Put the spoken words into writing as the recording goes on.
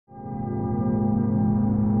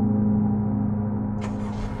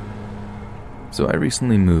So I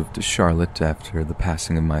recently moved to Charlotte after the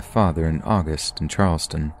passing of my father in August in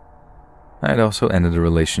Charleston. I had also ended a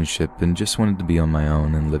relationship and just wanted to be on my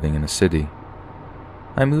own and living in a city.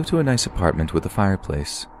 I moved to a nice apartment with a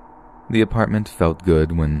fireplace. The apartment felt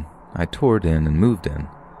good when I toured in and moved in.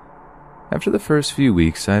 After the first few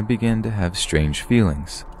weeks, I began to have strange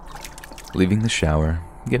feelings. Leaving the shower,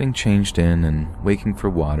 getting changed in, and waking for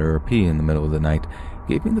water or pee in the middle of the night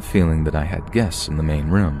gave me the feeling that I had guests in the main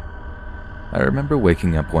room. I remember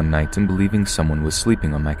waking up one night and believing someone was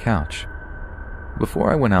sleeping on my couch.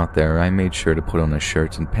 Before I went out there, I made sure to put on a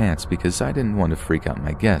shirt and pants because I didn't want to freak out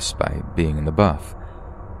my guests by being in the buff.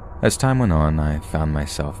 As time went on, I found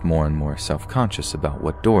myself more and more self-conscious about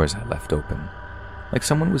what doors I left open, like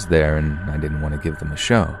someone was there and I didn't want to give them a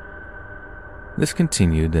show. This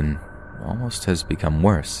continued and almost has become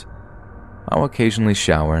worse. I'll occasionally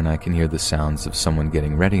shower and I can hear the sounds of someone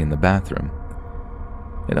getting ready in the bathroom.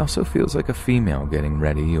 It also feels like a female getting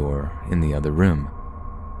ready or in the other room.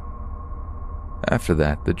 After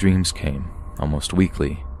that, the dreams came, almost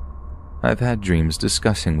weekly. I've had dreams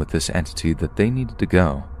discussing with this entity that they needed to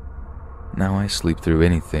go. Now I sleep through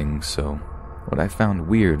anything, so what I found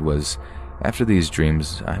weird was, after these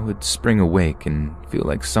dreams, I would spring awake and feel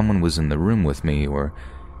like someone was in the room with me or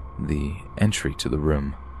the entry to the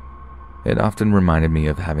room. It often reminded me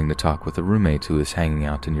of having to talk with a roommate who is hanging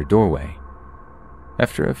out in your doorway.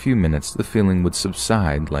 After a few minutes, the feeling would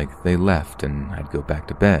subside like they left and I'd go back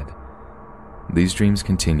to bed. These dreams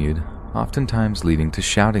continued, oftentimes leading to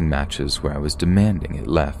shouting matches where I was demanding it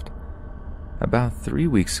left. About 3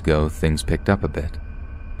 weeks ago, things picked up a bit.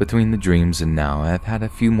 Between the dreams and now, I've had a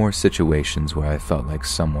few more situations where I felt like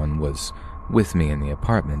someone was with me in the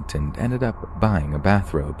apartment and ended up buying a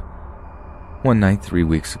bathrobe. One night 3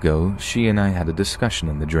 weeks ago, she and I had a discussion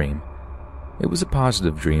in the dream. It was a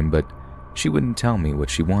positive dream, but she wouldn't tell me what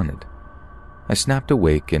she wanted. I snapped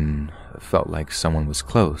awake and felt like someone was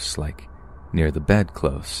close, like near the bed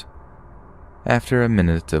close. After a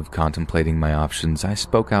minute of contemplating my options, I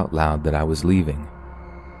spoke out loud that I was leaving.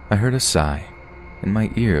 I heard a sigh in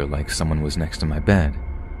my ear like someone was next to my bed.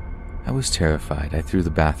 I was terrified. I threw the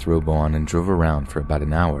bathrobe on and drove around for about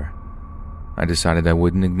an hour. I decided I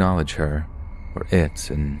wouldn't acknowledge her or it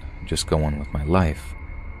and just go on with my life.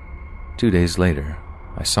 2 days later,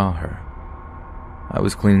 I saw her. I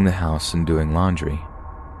was cleaning the house and doing laundry.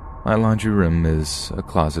 My laundry room is a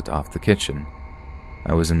closet off the kitchen.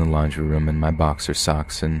 I was in the laundry room in my boxer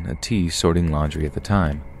socks and a tee sorting laundry at the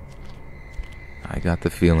time. I got the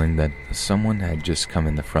feeling that someone had just come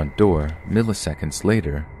in the front door. Milliseconds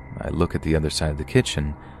later, I look at the other side of the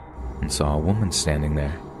kitchen and saw a woman standing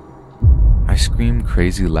there. I screamed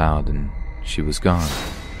crazy loud and she was gone.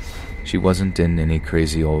 She wasn't in any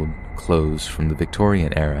crazy old clothes from the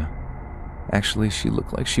Victorian era. Actually, she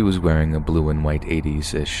looked like she was wearing a blue and white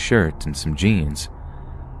 80s-ish shirt and some jeans.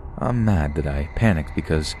 I'm mad that I panicked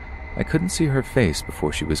because I couldn't see her face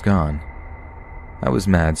before she was gone. I was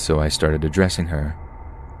mad, so I started addressing her.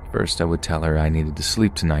 First, I would tell her I needed to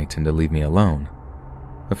sleep tonight and to leave me alone.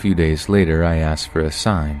 A few days later, I asked for a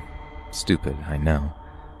sign. Stupid, I know.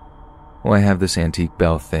 Well, I have this antique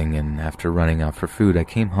bell thing, and after running out for food, I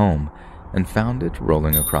came home and found it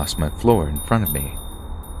rolling across my floor in front of me.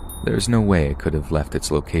 There's no way it could have left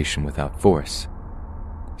its location without force.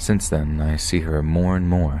 Since then, I see her more and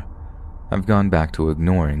more. I've gone back to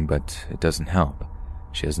ignoring, but it doesn't help.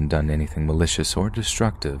 She hasn't done anything malicious or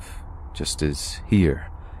destructive, just is here.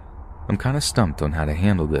 I'm kinda stumped on how to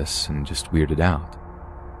handle this and just weirded out.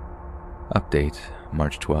 Update,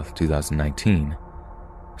 March 12th, 2019.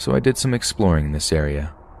 So I did some exploring in this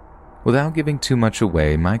area. Without giving too much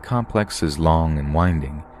away, my complex is long and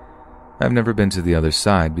winding. I've never been to the other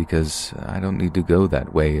side because I don't need to go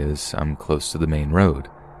that way as I'm close to the main road.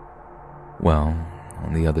 Well,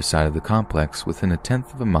 on the other side of the complex, within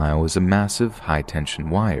 1/10 of a mile, is a massive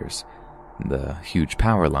high-tension wires, the huge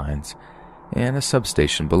power lines, and a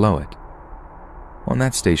substation below it. On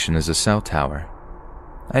that station is a cell tower.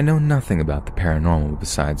 I know nothing about the paranormal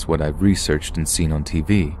besides what I've researched and seen on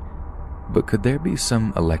TV, but could there be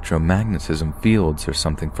some electromagnetism fields or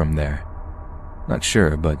something from there? Not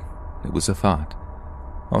sure, but it was a thought.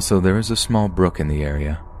 Also, there is a small brook in the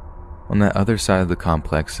area. On that other side of the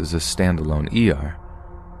complex is a standalone ER.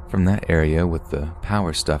 From that area with the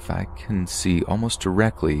power stuff, I can see almost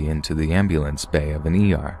directly into the ambulance bay of an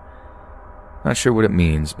ER. Not sure what it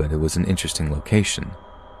means, but it was an interesting location.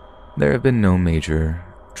 There have been no major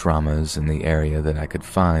traumas in the area that I could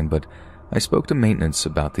find, but I spoke to maintenance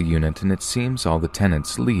about the unit and it seems all the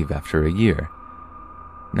tenants leave after a year.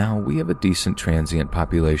 Now, we have a decent transient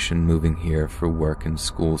population moving here for work and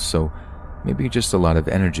school, so maybe just a lot of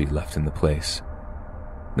energy left in the place.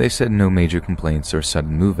 They said no major complaints or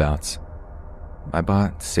sudden move-outs. I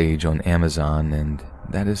bought Sage on Amazon, and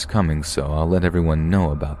that is coming, so I'll let everyone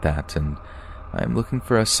know about that, and I am looking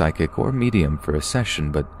for a psychic or medium for a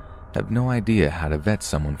session, but have no idea how to vet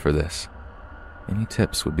someone for this. Any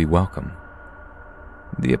tips would be welcome.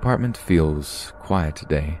 The apartment feels quiet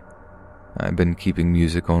today. I've been keeping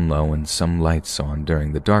music on low and some lights on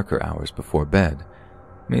during the darker hours before bed,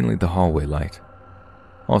 mainly the hallway light.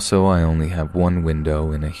 Also, I only have one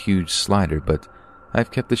window and a huge slider, but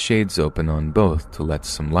I've kept the shades open on both to let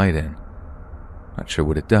some light in. Not sure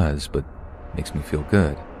what it does, but makes me feel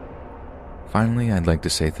good. Finally, I'd like to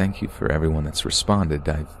say thank you for everyone that's responded.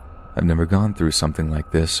 I've never gone through something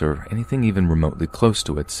like this or anything even remotely close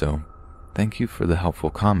to it, so thank you for the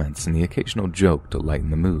helpful comments and the occasional joke to lighten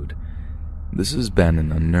the mood. This has been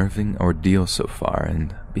an unnerving ordeal so far,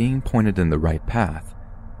 and being pointed in the right path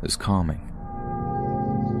is calming.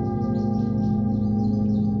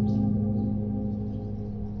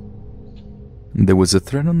 There was a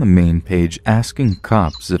thread on the main page asking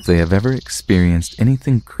cops if they have ever experienced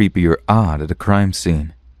anything creepy or odd at a crime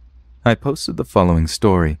scene. I posted the following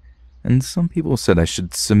story, and some people said I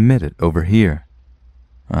should submit it over here.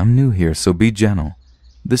 I'm new here, so be gentle.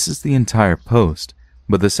 This is the entire post,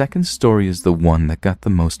 but the second story is the one that got the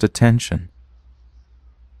most attention.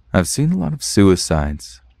 I've seen a lot of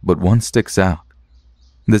suicides, but one sticks out.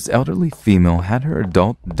 This elderly female had her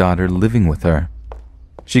adult daughter living with her.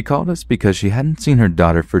 She called us because she hadn't seen her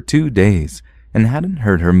daughter for 2 days and hadn't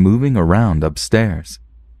heard her moving around upstairs.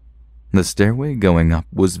 The stairway going up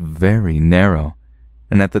was very narrow,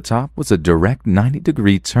 and at the top was a direct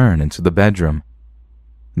 90-degree turn into the bedroom.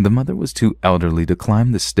 The mother was too elderly to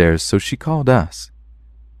climb the stairs, so she called us.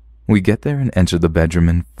 We get there and enter the bedroom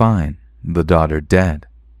and find the daughter dead.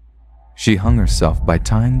 She hung herself by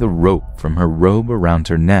tying the rope from her robe around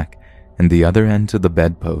her neck and the other end to the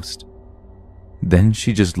bedpost. Then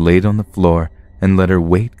she just laid on the floor and let her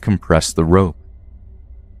weight compress the rope.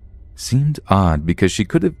 Seemed odd because she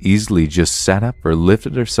could have easily just sat up or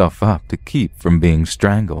lifted herself up to keep from being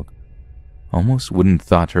strangled. Almost wouldn't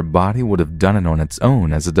thought her body would have done it on its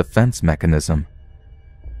own as a defense mechanism.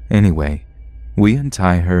 Anyway, we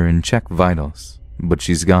untie her and check vitals, but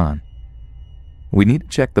she's gone. We need to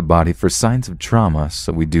check the body for signs of trauma,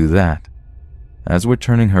 so we do that. As we're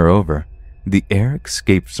turning her over, the air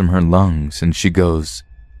escapes from her lungs and she goes,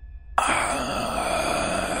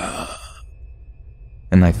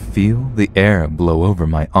 and I feel the air blow over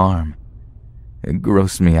my arm. It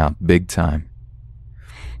grossed me out big time.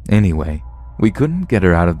 Anyway, we couldn't get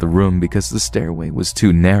her out of the room because the stairway was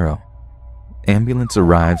too narrow. Ambulance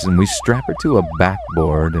arrives and we strap her to a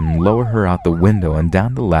backboard and lower her out the window and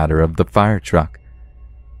down the ladder of the fire truck.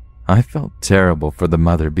 I felt terrible for the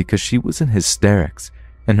mother because she was in hysterics,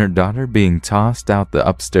 and her daughter being tossed out the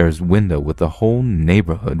upstairs window with the whole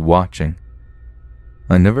neighborhood watching.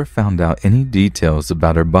 I never found out any details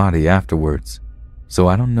about her body afterwards, so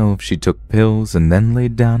I don't know if she took pills and then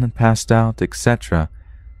laid down and passed out, etc.,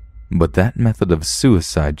 but that method of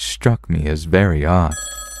suicide struck me as very odd.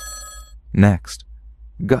 Next,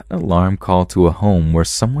 got an alarm call to a home where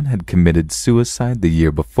someone had committed suicide the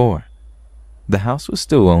year before. The house was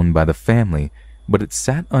still owned by the family, but it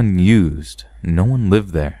sat unused. No one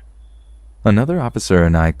lived there. Another officer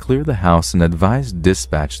and I clear the house and advise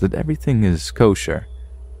dispatch that everything is kosher.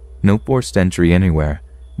 No forced entry anywhere,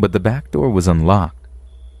 but the back door was unlocked.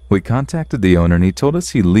 We contacted the owner and he told us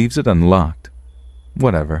he leaves it unlocked.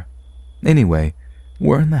 Whatever. Anyway,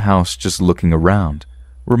 we're in the house just looking around,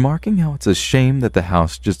 remarking how it's a shame that the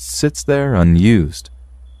house just sits there unused.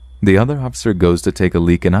 The other officer goes to take a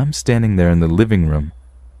leak and I'm standing there in the living room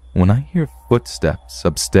when I hear footsteps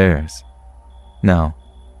upstairs. Now,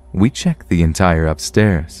 we check the entire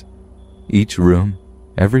upstairs. Each room,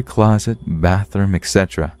 every closet, bathroom,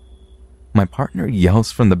 etc. My partner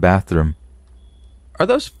yells from the bathroom, "Are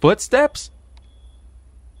those footsteps?"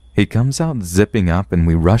 He comes out zipping up and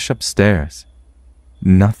we rush upstairs.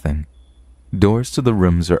 Nothing. Doors to the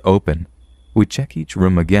rooms are open. We check each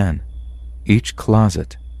room again. Each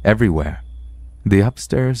closet, everywhere. The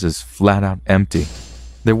upstairs is flat out empty.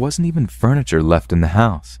 There wasn't even furniture left in the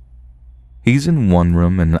house. He's in one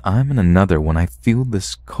room and I'm in another when I feel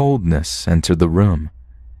this coldness enter the room.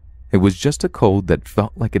 It was just a cold that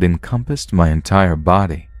felt like it encompassed my entire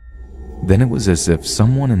body. Then it was as if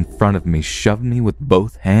someone in front of me shoved me with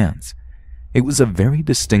both hands. It was a very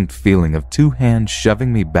distinct feeling of two hands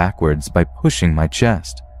shoving me backwards by pushing my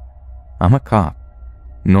chest. I'm a cop.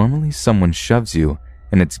 Normally someone shoves you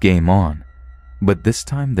and it's game on. But this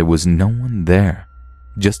time there was no one there.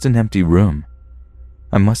 Just an empty room.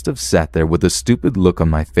 I must have sat there with a stupid look on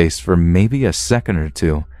my face for maybe a second or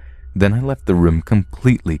two. Then I left the room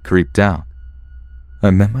completely creeped out. I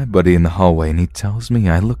met my buddy in the hallway and he tells me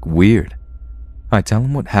I look weird. I tell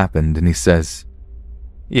him what happened and he says,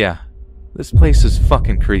 "Yeah, this place is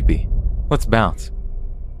fucking creepy. Let's bounce."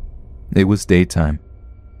 It was daytime,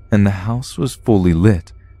 and the house was fully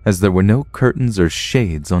lit as there were no curtains or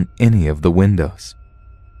shades on any of the windows.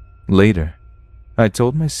 Later, I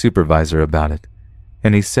told my supervisor about it,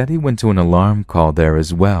 and he said he went to an alarm call there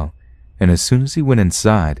as well, and as soon as he went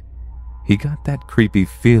inside, he got that creepy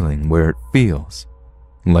feeling where it feels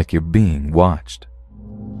like you're being watched.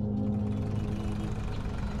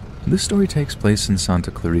 This story takes place in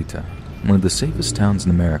Santa Clarita, one of the safest towns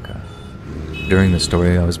in America. During the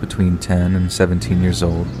story, I was between 10 and 17 years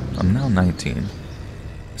old. I'm now 19.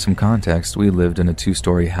 Some context, we lived in a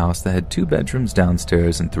 2-story house that had 2 bedrooms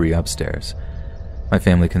downstairs and 3 upstairs. My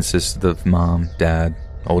family consisted of mom, dad,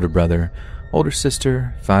 older brother, older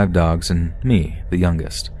sister, 5 dogs, and me, the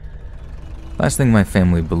youngest. Last thing my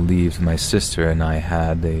family believed, my sister and I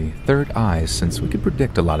had a third eye since we could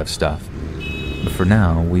predict a lot of stuff. But for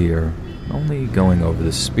now, we are only going over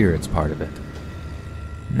the spirits part of it.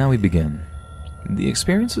 Now we begin. The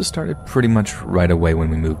experiences started pretty much right away when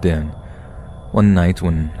we moved in. One night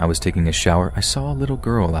when I was taking a shower, I saw a little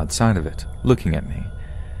girl outside of it, looking at me.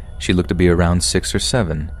 She looked to be around 6 or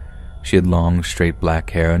 7. She had long, straight black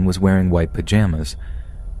hair and was wearing white pajamas.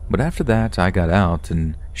 But after that, I got out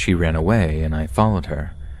and she ran away and I followed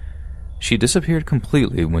her. She disappeared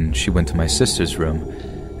completely when she went to my sister's room,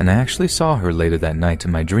 and I actually saw her later that night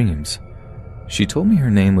in my dreams. She told me her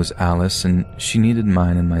name was Alice and she needed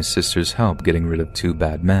mine and my sister's help getting rid of 2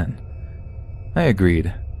 bad men. I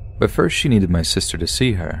agreed, but first she needed my sister to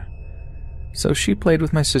see her. So she played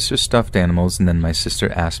with my sister's stuffed animals and then my sister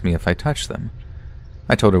asked me if I touched them.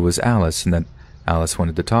 I told her it was Alice and that Alice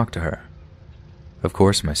wanted to talk to her. Of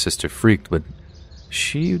course my sister freaked, but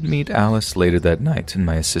she'd meet Alice later that night and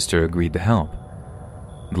my sister agreed to help.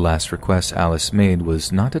 The last request Alice made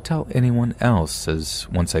was not to tell anyone else, as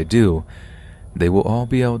once I do, they will all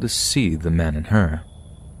be able to see the men and her.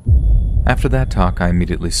 After that talk, I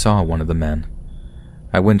immediately saw one of the men.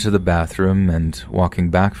 I went to the bathroom, and walking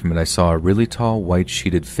back from it, I saw a really tall,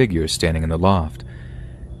 white-sheeted figure standing in the loft.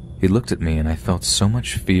 He looked at me, and I felt so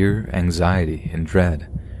much fear, anxiety, and dread.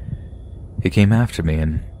 He came after me,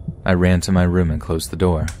 and I ran to my room and closed the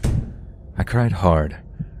door. I cried hard,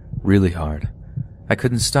 really hard. I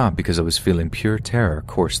couldn't stop because I was feeling pure terror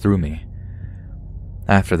course through me.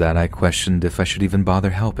 After that, I questioned if I should even bother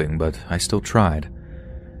helping, but I still tried.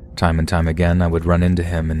 Time and time again, I would run into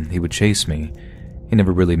him and he would chase me. He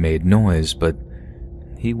never really made noise, but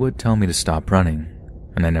he would tell me to stop running,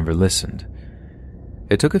 and I never listened.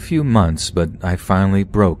 It took a few months, but I finally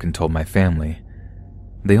broke and told my family.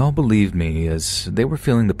 They all believed me as they were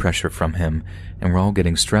feeling the pressure from him and were all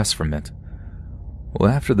getting stress from it. Well,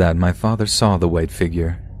 after that, my father saw the white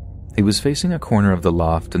figure. He was facing a corner of the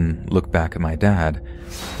loft and looked back at my dad,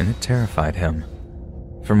 and it terrified him.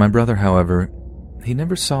 For my brother, however, he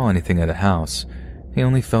never saw anything at a house. He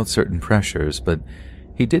only felt certain pressures, but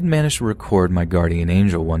he did manage to record my guardian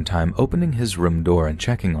angel one time opening his room door and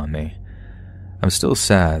checking on me. I'm still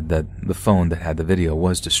sad that the phone that had the video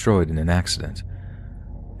was destroyed in an accident.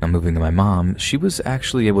 Now, moving to my mom, she was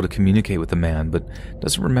actually able to communicate with the man, but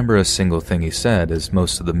doesn't remember a single thing he said, as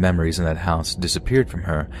most of the memories in that house disappeared from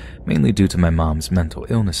her, mainly due to my mom's mental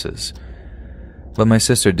illnesses. But my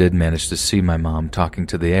sister did manage to see my mom talking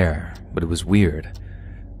to the air, but it was weird.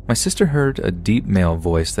 My sister heard a deep male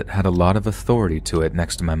voice that had a lot of authority to it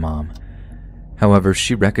next to my mom. However,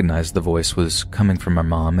 she recognized the voice was coming from our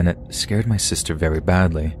mom, and it scared my sister very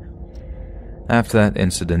badly. After that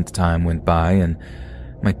incident, time went by, and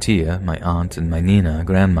my tia, my aunt, and my Nina,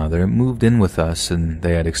 grandmother, moved in with us, and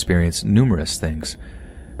they had experienced numerous things.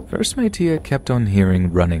 First, my tia kept on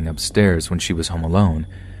hearing running upstairs when she was home alone.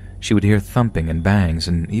 She would hear thumping and bangs,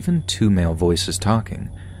 and even 2 male voices talking.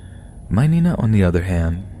 My Nina, on the other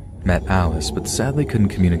hand, met Alice, but sadly couldn't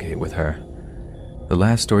communicate with her. The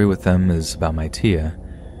last story with them is about my tia.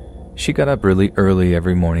 She got up really early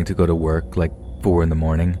every morning to go to work, like 4 in the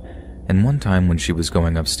morning, and one time when she was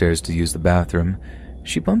going upstairs to use the bathroom,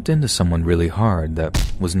 she bumped into someone really hard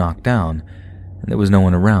that was knocked down, and there was no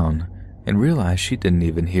one around, and realized she didn't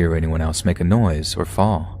even hear anyone else make a noise or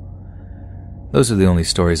fall. Those are the only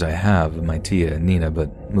stories I have of my tia and Nina,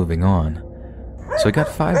 but moving on. So I got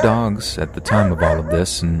 5 dogs at the time of all of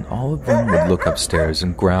this, and all of them would look upstairs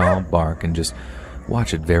and growl, bark, and just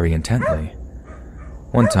watch it very intently.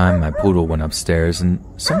 One time my poodle went upstairs and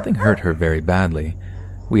something hurt her very badly.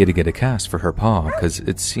 We had to get a cast for her paw because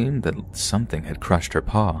it seemed that something had crushed her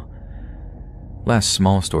paw. Last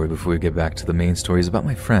small story before we get back to the main story is about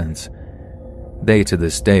my friends. They to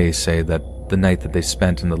this day say that the night that they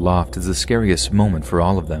spent in the loft is the scariest moment for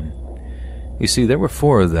all of them. You see, there were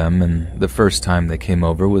 4 of them, and the first time they came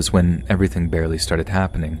over was when everything barely started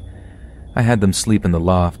happening. I had them sleep in the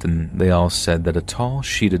loft, and they all said that a tall,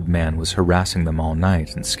 sheeted man was harassing them all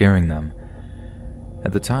night and scaring them.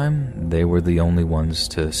 At the time, they were the only ones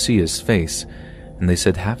to see his face, and they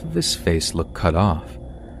said half of his face looked cut off.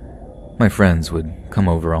 My friends would come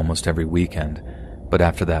over almost every weekend, but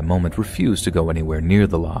after that moment refused to go anywhere near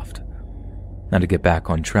the loft. Now to get back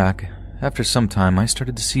on track, after some time I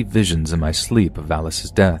started to see visions in my sleep of Alice's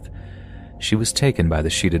death. She was taken by the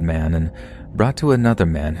sheeted man and brought to another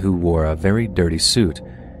man who wore a very dirty suit.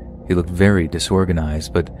 He looked very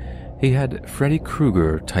disorganized, but he had Freddy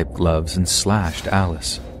Krueger-type gloves and slashed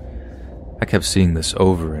Alice. I kept seeing this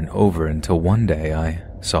over and over until one day I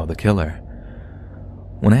saw the killer.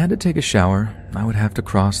 When I had to take a shower, I would have to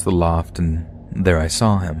cross the loft, and there I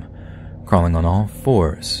saw him, crawling on all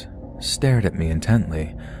 4s, stared at me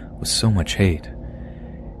intently with so much hate.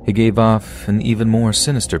 He gave off an even more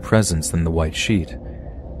sinister presence than the white sheet.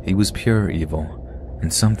 He was pure evil,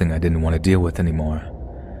 and something I didn't want to deal with anymore.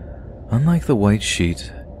 Unlike the white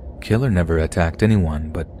sheet, Killer never attacked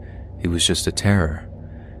anyone, but he was just a terror.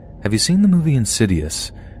 Have you seen the movie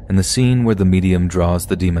Insidious, and the scene where the medium draws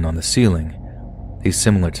the demon on the ceiling? He's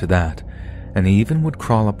similar to that, and he even would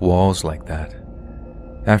crawl up walls like that.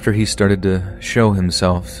 After he started to show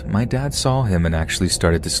himself, my dad saw him and actually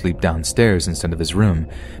started to sleep downstairs instead of his room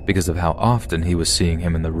because of how often he was seeing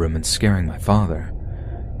him in the room and scaring my father.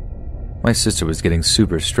 My sister was getting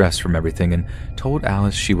super stressed from everything and told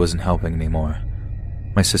Alice she wasn't helping anymore.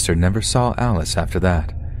 My sister never saw Alice after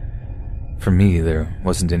that. For me, there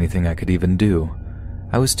wasn't anything I could even do.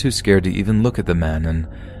 I was too scared to even look at the man, and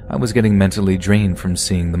I was getting mentally drained from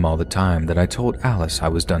seeing them all the time that I told Alice I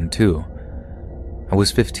was done too. I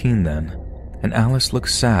was 15 then, and Alice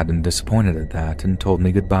looked sad and disappointed at that and told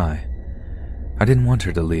me goodbye. I didn't want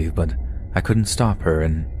her to leave, but I couldn't stop her,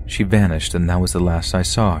 and she vanished, and that was the last I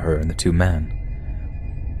saw her and the 2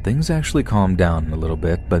 men. Things actually calmed down a little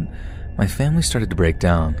bit, but my family started to break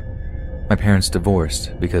down. My parents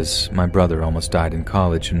divorced because my brother almost died in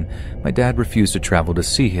college, and my dad refused to travel to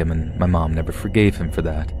see him, and my mom never forgave him for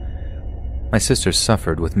that. My sister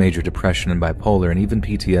suffered with major depression and bipolar and even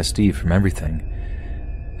PTSD from everything.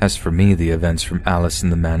 As for me, the events from Alice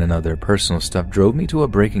and the man and other personal stuff drove me to a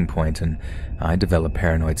breaking point, and I developed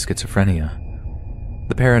paranoid schizophrenia.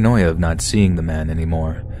 The paranoia of not seeing the man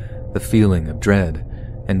anymore, the feeling of dread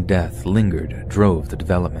and death lingered, drove the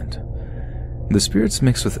development. The spirits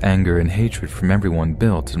mixed with anger and hatred from everyone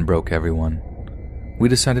built and broke everyone. We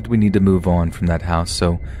decided we need to move on from that house,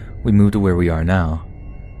 so we moved to where we are now.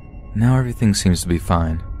 Now everything seems to be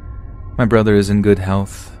fine. My brother is in good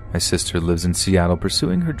health. My sister lives in Seattle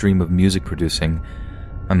pursuing her dream of music producing.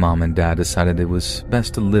 My mom and dad decided it was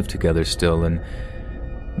best to live together still, and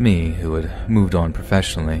me, who had moved on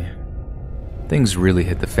professionally. Things really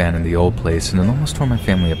hit the fan in the old place, and it almost tore my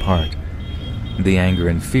family apart. The anger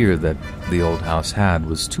and fear that the old house had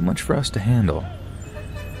was too much for us to handle.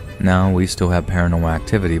 Now we still have paranormal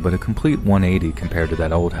activity, but a complete 180 compared to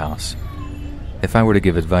that old house. If I were to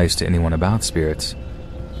give advice to anyone about spirits,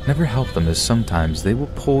 never help them, as sometimes they will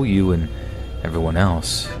pull you and everyone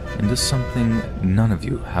else into something none of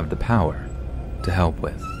you have the power to help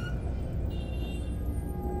with.